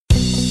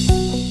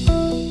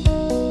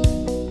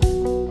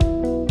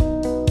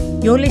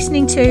You're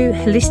listening to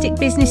Holistic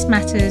Business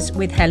Matters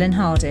with Helen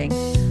Harding,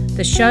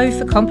 the show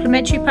for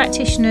complementary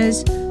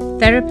practitioners,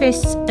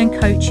 therapists and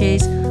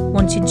coaches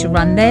wanting to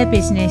run their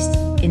business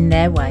in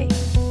their way.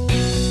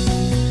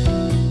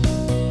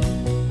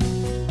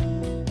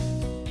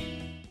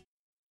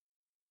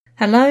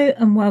 Hello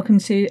and welcome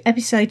to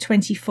episode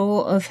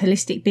 24 of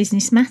Holistic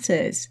Business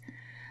Matters.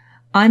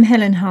 I'm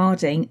Helen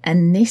Harding,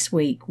 and this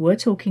week we're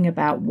talking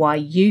about why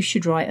you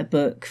should write a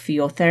book for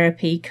your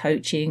therapy,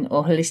 coaching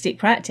or holistic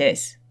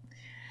practice.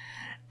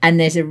 And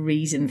there's a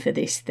reason for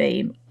this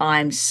theme.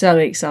 I'm so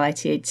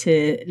excited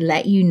to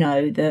let you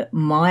know that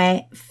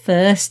my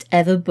first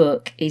ever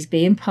book is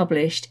being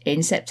published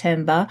in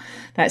September.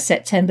 That's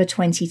September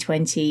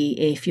 2020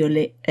 if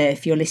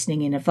you're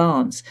listening in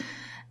advance.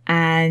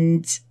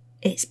 And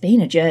it's been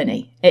a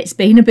journey. It's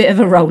been a bit of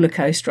a roller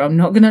coaster, I'm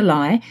not going to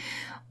lie,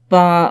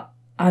 but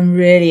I'm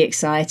really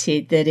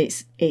excited that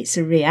it's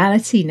a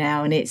reality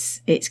now, and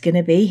it's going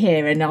to be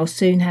here, and I'll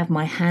soon have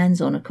my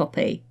hands on a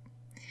copy.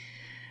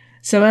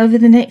 So over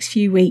the next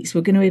few weeks,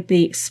 we're going to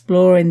be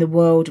exploring the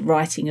world of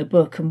writing a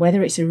book and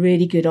whether it's a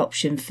really good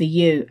option for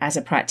you as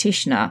a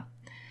practitioner.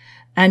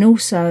 And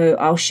also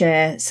I'll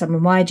share some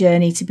of my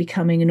journey to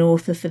becoming an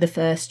author for the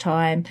first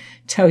time,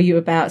 tell you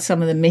about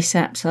some of the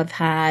mishaps I've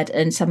had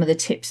and some of the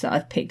tips that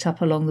I've picked up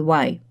along the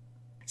way.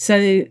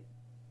 So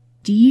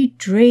do you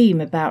dream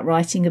about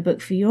writing a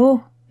book for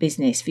your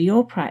business, for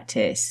your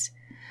practice?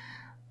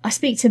 I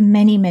speak to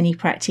many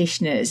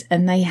practitioners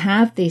and they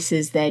have this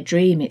as their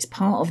dream. It's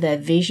part of their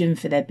vision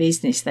for their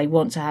business. They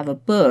want to have a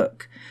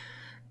book,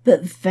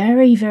 but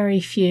very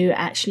few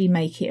actually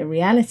make it a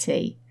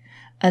reality.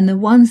 And the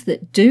ones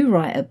that do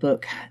write a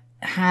book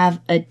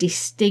have a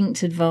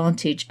distinct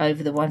advantage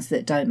over the ones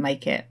that don't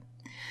make it.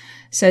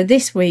 So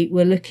this week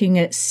we're looking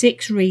at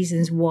 6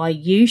 reasons why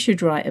you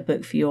should write a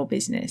book for your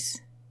business.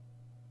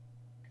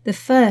 The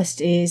first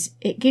is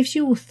it gives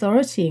you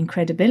authority and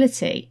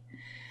credibility.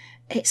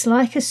 It's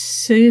like a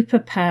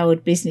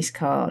super-powered business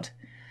card.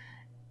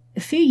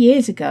 A few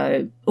years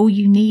ago, all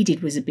you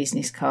needed was a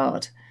business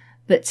card.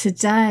 But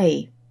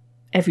today,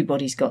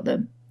 everybody's got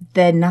them.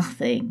 They're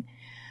nothing.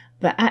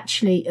 But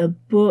actually, a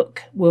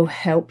book will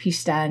help you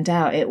stand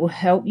out. It will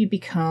help you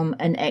become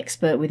an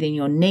expert within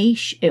your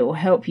niche. It will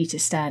help you to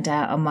stand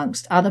out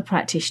amongst other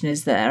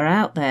practitioners that are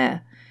out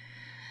there.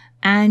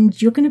 And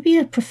you're going to be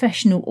a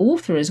professional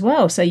author as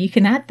well, so you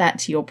can add that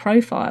to your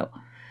profile.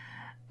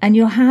 And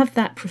you'll have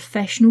that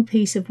professional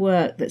piece of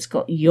work that's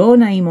got your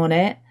name on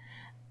it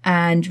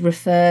and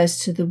refers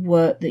to the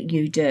work that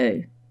you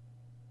do.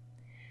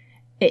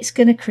 It's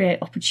going to create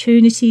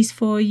opportunities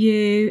for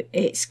you.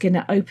 It's going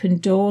to open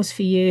doors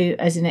for you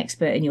as an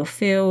expert in your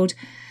field.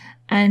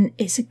 And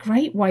it's a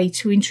great way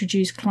to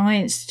introduce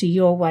clients to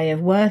your way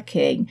of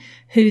working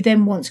who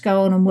then want to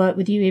go on and work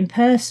with you in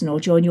person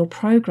or join your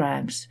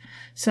programs.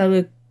 So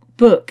a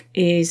book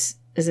is,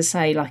 as I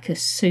say, like a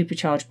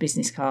supercharged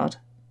business card.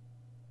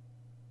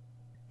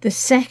 The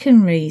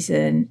second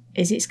reason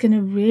is it's going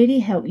to really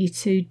help you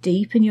to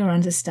deepen your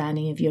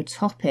understanding of your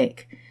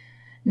topic.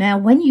 Now,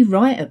 when you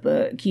write a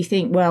book, you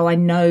think, well, I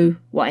know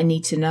what I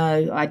need to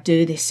know. I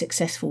do this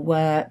successful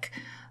work.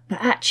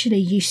 But actually,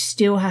 you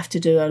still have to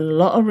do a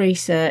lot of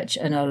research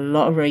and a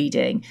lot of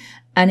reading.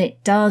 And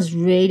it does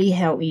really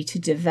help you to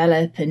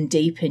develop and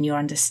deepen your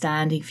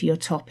understanding for your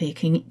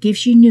topic. And it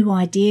gives you new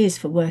ideas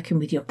for working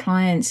with your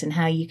clients and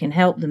how you can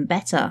help them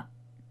better.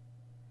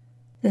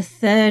 The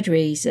third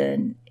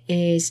reason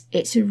is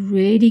it's a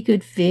really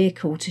good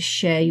vehicle to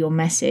share your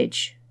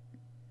message.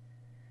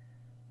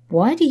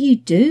 Why do you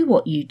do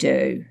what you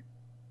do?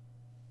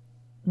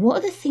 What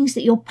are the things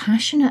that you're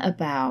passionate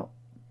about?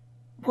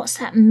 What's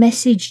that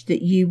message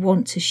that you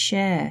want to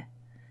share?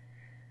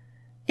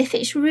 If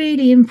it's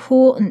really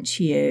important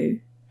to you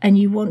and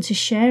you want to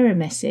share a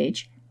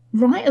message,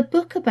 write a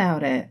book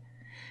about it,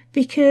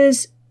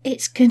 because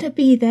it's going to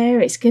be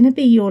there. It's going to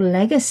be your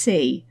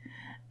legacy.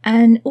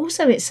 And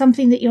also it's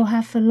something that you'll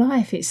have for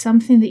life. It's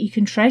something that you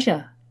can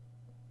treasure.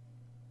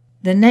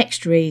 The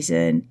next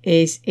reason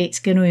is it's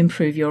going to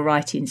improve your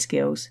writing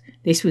skills.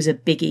 This was a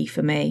biggie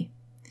for me.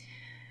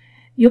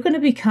 You're going to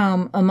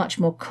become a much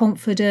more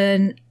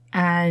confident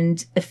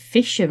and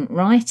efficient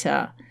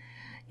writer.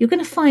 You're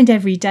going to find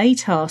everyday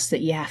tasks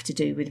that you have to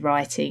do with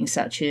writing,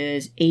 such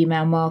as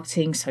email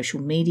marketing,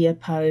 social media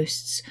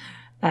posts,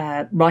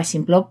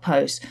 writing blog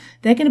posts.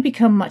 They're going to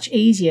become much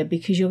easier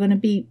because you're going to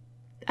be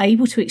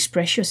able to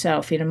express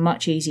yourself in a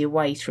much easier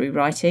way through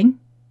writing.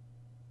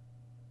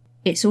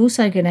 It's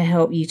also going to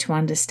help you to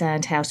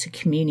understand how to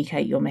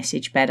communicate your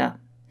message better.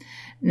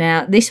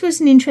 Now, this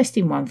was an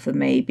interesting one for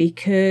me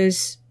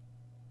because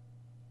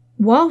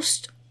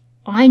whilst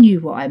I knew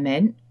what I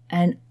meant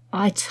and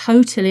I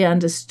totally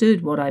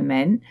understood what I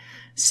meant,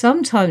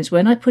 sometimes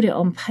when I put it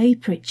on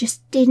paper, it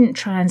just didn't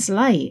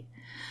translate.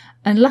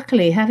 And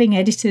luckily, having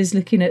editors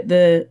looking at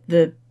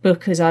the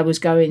book as I was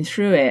going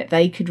through it,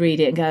 they could read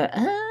it and go,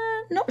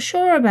 not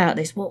sure about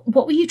this. What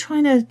were you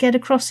trying to get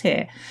across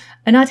here?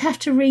 And I'd have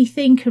to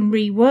rethink and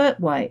rework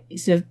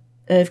ways of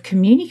of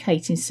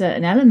communicating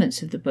certain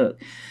elements of the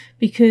book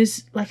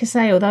because, like I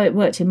say, although it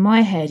worked in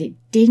my head, it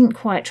didn't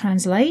quite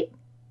translate.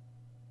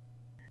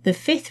 The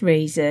fifth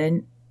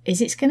reason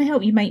is it's going to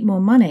help you make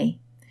more money.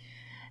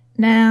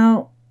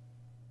 Now,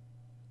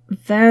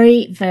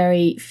 very,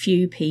 very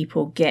few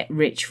people get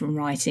rich from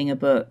writing a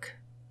book,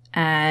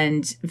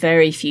 and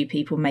very few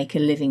people make a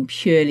living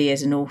purely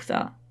as an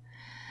author.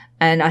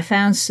 And I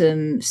found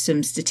some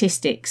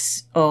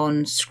statistics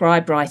on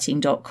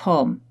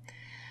scribewriting.com,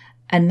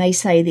 and they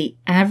say the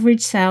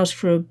average sales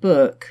for a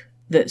book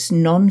that's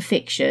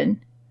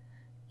non-fiction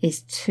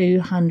is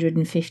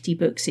 250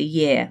 books a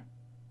year.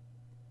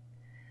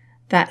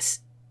 That's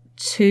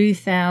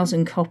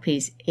 2,000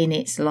 copies in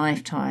its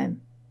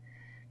lifetime.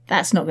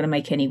 That's not going to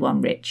make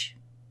anyone rich.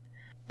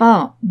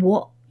 But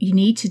what you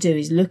need to do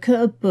is look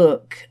at a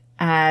book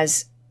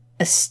as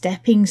a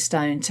stepping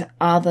stone to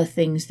other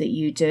things that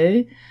you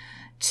do,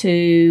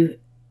 to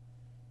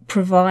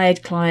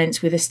provide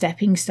clients with a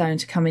stepping stone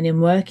to coming and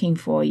working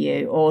for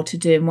you, or to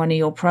doing one of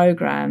your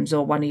programs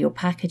or one of your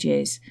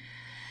packages.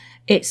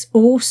 It's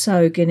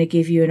also going to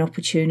give you an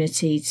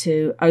opportunity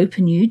to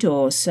open new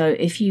doors. So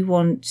if you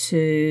want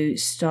to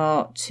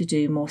start to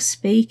do more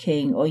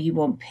speaking, or you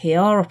want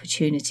PR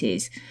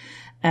opportunities,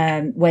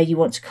 where you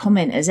want to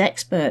comment as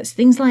experts,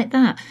 things like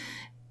that,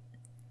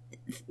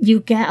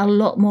 you get a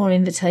lot more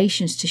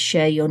invitations to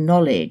share your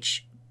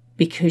knowledge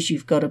because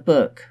you've got a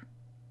book.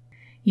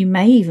 You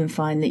may even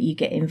find that you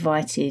get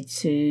invited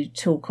to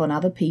talk on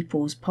other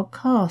people's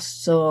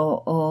podcasts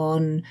or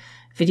on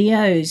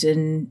videos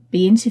and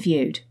be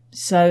interviewed.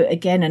 So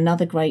again,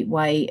 another great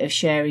way of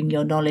sharing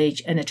your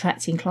knowledge and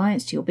attracting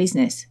clients to your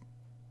business.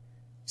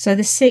 So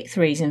the sixth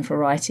reason for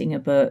writing a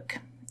book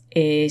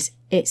is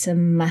it's a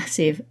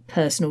massive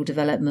personal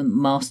development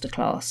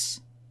masterclass.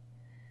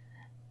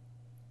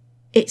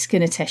 It's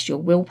going to test your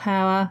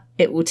willpower.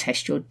 It will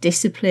test your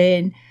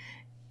discipline.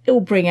 It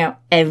will bring out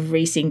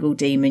every single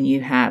demon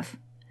you have.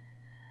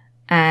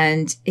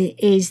 And it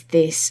is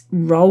this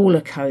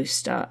roller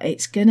coaster.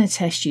 It's going to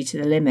test you to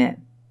the limit.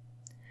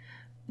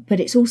 But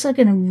it's also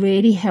going to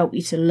really help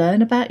you to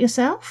learn about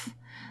yourself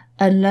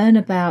and learn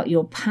about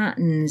your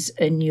patterns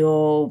and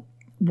your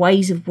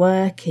ways of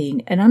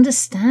working and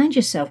understand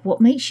yourself,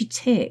 what makes you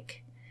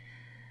tick.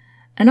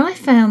 And I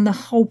found the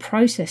whole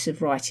process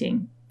of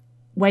writing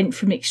went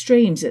from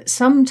extremes that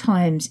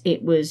sometimes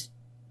it was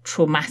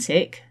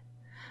traumatic,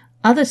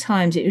 other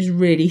times it was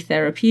really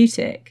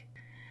therapeutic.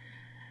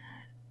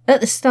 At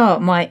the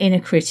start, my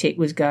inner critic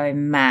was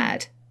going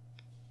mad.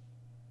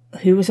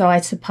 Who was I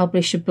to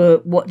publish a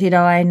book? What did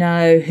I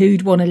know?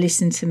 Who'd want to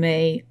listen to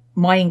me?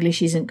 My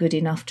English isn't good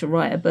enough to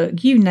write a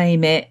book. You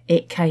name it,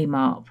 it came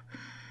up.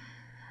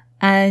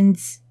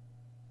 And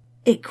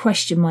it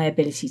questioned my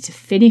ability to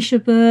finish a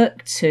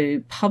book,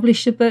 to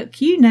publish a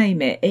book, you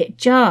name it. It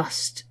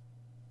just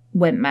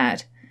went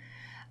mad.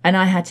 And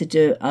I had to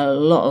do a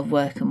lot of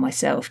work on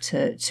myself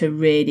to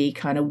really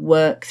kind of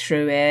work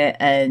through it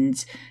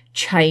and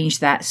change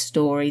that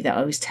story that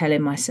I was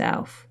telling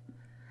myself.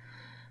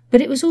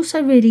 But it was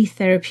also really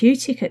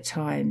therapeutic at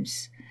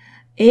times.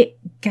 It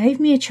gave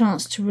me a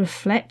chance to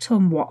reflect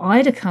on what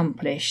I'd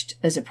accomplished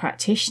as a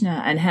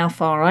practitioner and how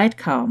far I'd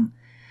come.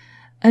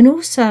 And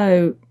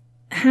also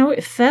how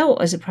it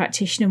felt as a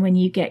practitioner when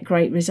you get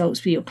great results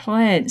for your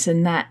clients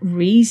and that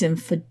reason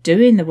for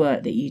doing the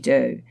work that you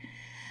do.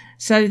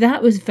 So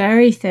that was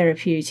very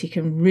therapeutic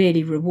and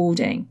really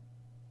rewarding.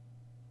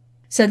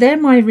 So they're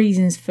my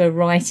reasons for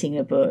writing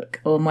a book,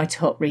 or my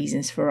top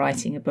reasons for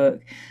writing a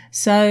book.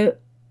 So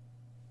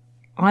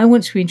I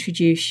want to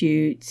introduce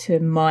you to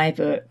my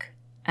book,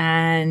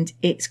 and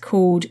it's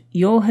called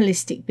Your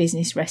Holistic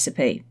Business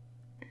Recipe.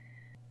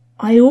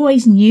 I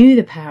always knew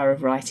the power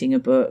of writing a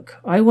book.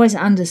 I always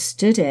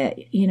understood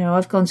it. You know,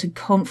 I've gone to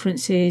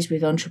conferences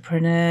with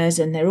entrepreneurs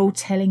and they're all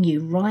telling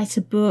you, write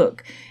a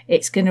book.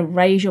 It's going to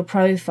raise your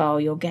profile.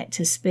 You'll get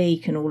to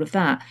speak and all of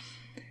that.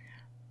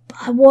 But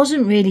I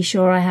wasn't really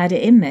sure I had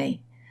it in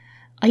me.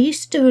 I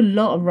used to do a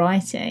lot of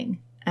writing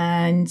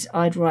and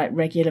I'd write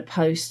regular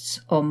posts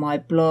on my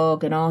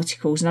blog and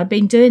articles, and I've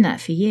been doing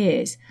that for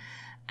years.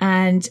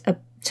 And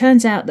it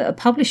turns out that a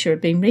publisher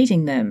had been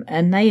reading them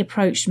and they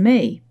approached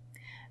me.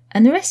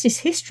 And the rest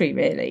is history,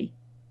 really.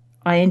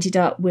 I ended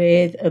up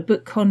with a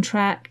book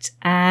contract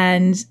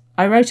and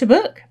I wrote a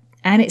book,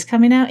 and it's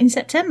coming out in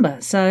September.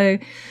 So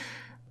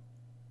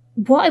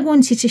what I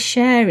wanted to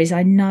share is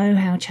I know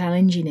how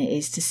challenging it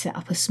is to set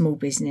up a small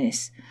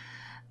business.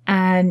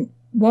 And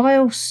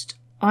whilst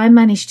I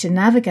managed to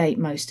navigate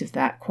most of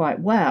that quite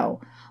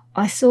well,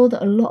 I saw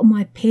that a lot of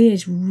my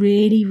peers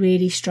really,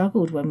 really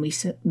struggled when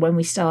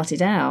we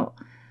started out.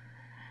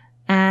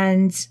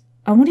 And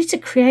I wanted to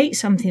create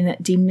something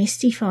that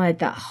demystified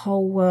that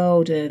whole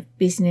world of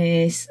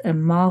business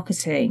and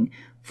marketing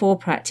for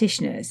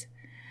practitioners.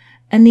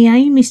 And the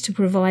aim is to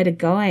provide a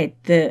guide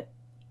that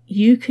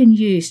you can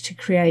use to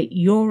create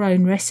your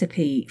own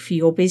recipe for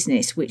your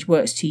business, which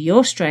works to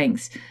your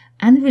strengths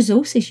and the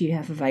resources you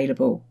have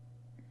available.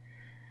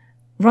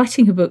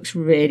 Writing a book's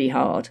really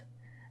hard,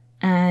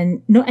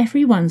 and not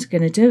everyone's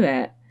going to do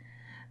it.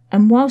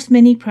 And whilst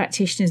many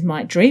practitioners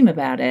might dream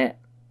about it,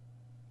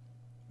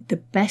 the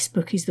best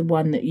book is the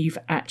one that you've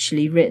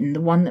actually written,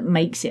 the one that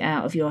makes it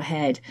out of your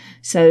head.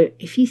 So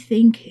if you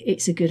think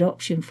it's a good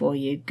option for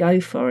you,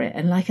 go for it.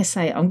 And like I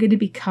say, I'm going to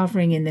be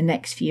covering in the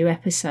next few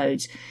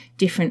episodes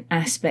different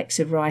aspects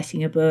of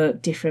writing a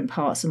book, different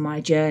parts of my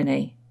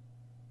journey.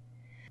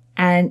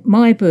 And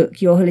my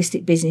book, Your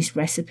Holistic Business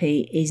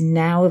Recipe, is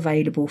now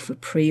available for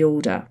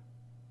pre-order.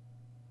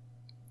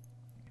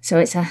 So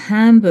it's a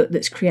handbook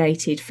that's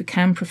created for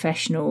CAM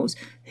professionals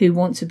who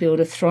want to build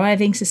a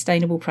thriving,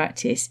 sustainable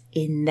practice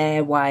in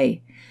their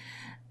way.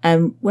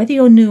 Whether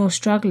you're new or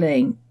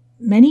struggling,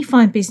 many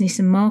find business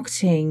and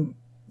marketing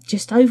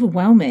just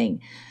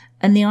overwhelming.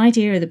 And the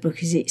idea of the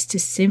book is it's to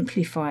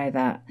simplify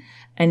that,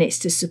 and it's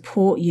to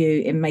support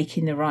you in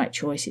making the right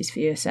choices for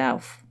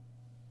yourself.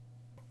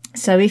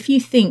 So if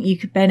you think you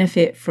could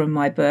benefit from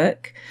my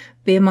book,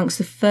 be amongst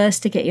the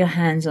first to get your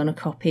hands on a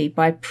copy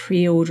by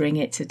pre-ordering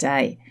it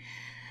today.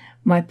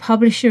 My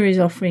publisher is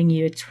offering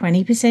you a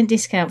 20%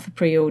 discount for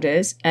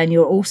pre-orders, and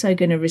you're also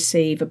going to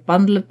receive a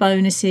bundle of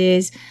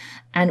bonuses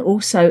and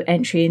also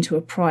entry into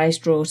a prize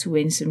draw to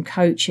win some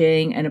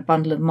coaching and a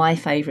bundle of my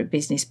favourite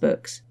business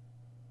books.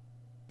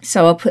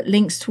 So I'll put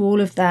links to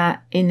all of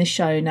that in the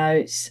show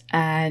notes,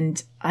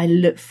 and I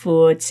look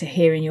forward to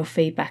hearing your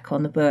feedback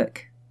on the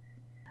book.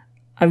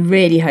 I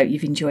really hope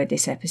you've enjoyed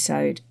this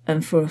episode,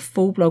 and for a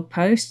full blog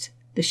post,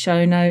 the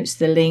show notes,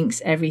 the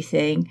links,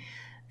 everything,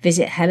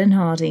 visit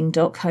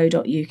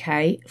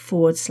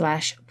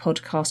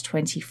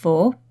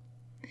helenharding.co.uk/podcast24.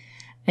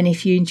 And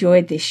if you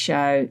enjoyed this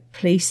show,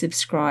 please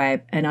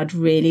subscribe, and I'd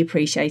really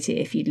appreciate it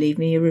if you'd leave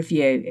me a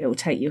review. It will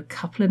take you a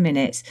couple of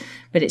minutes,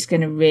 but it's going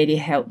to really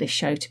help this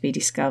show to be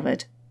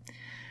discovered.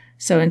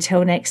 So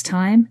until next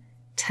time,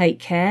 take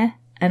care,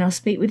 and I'll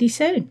speak with you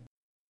soon.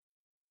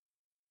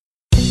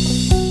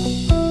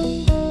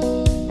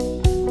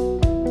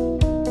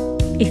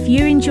 If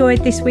you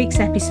enjoyed this week's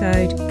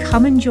episode,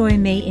 come and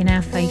join me in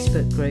our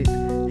Facebook group,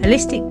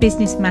 Holistic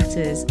Business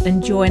Matters,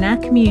 and join our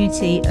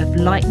community of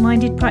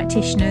like-minded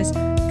practitioners,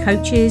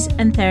 coaches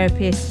and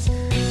therapists,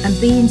 and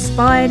be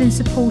inspired and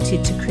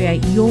supported to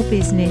create your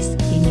business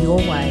in your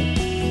way.